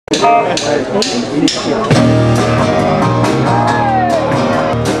Try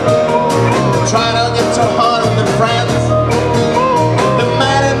to get too hard on the friends. The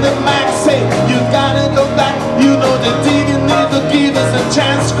man and the max say you gotta go back. You know the digging never give us a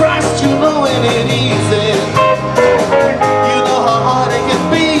chance. Christ, you know it ain't easy. You know how hard it can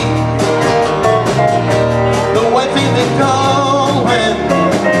be. The way things they go when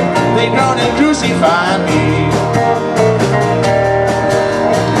they gonna crucify me.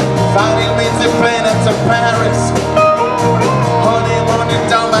 Finding means the planets of Paris. Honeymoon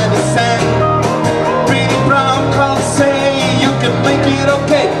down by the sand. Pretty brown clouds say you can make it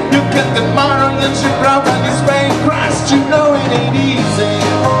okay. You get the model and she brown and it's Spain. Christ, you know it ain't easy.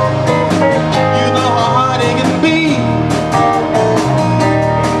 You know how hard it can be.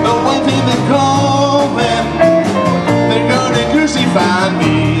 The way things they go when they're gonna crucify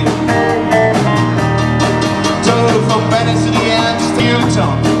me. Drove from Venice to the Amsterdam,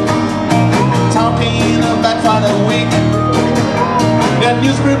 talking about for the week. The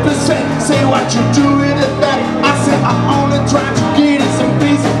newspapers say what you do with it that. I said I only try to get it some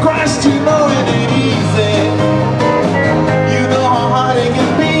peace. Christ, you know it ain't easy. You know how hard it can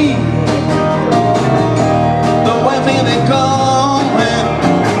be. The way they go when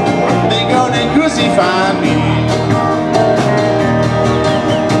they gonna crucify me.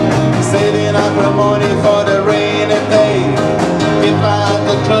 Saving up the money for the rainy day. If I had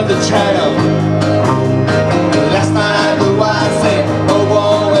the club to channel. Last night the wife said, oh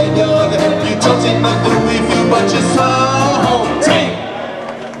boy, you touching nothing with you, but you're so take.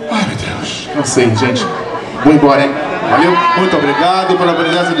 Ai meu Deus, não sei, gente. Vou embora, hein? Valeu, muito obrigado pela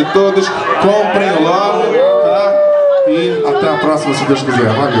presença de todos. Comprem logo, tá? E até a próxima, se Deus quiser.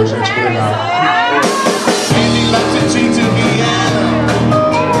 Valeu, gente. Obrigado.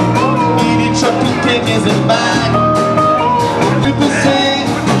 People say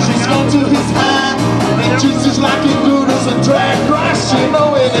she's gone to his hand. And Jesus like a good as a drag. Christ, you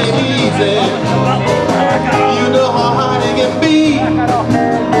know it ain't easy. You know how hard it can be.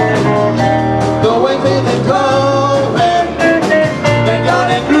 The way they go and they're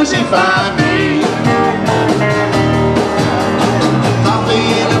gonna crucify me. I'll be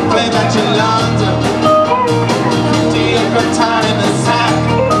in a plane back to London. 50-acre town in a sack.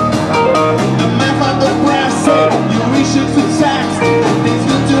 The man from the press said you wish it could tax. It's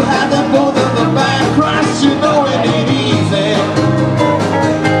good to have them both in the back. Christ, you know it ain't easy.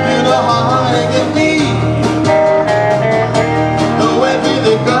 You know how hard it can be. The way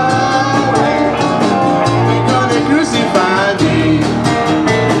they go, they're gonna crucify me.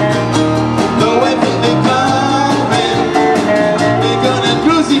 The way they go, they're gonna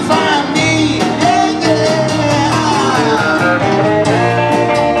crucify me. Yeah, yeah.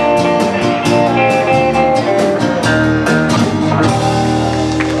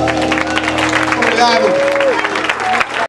 Obrigado.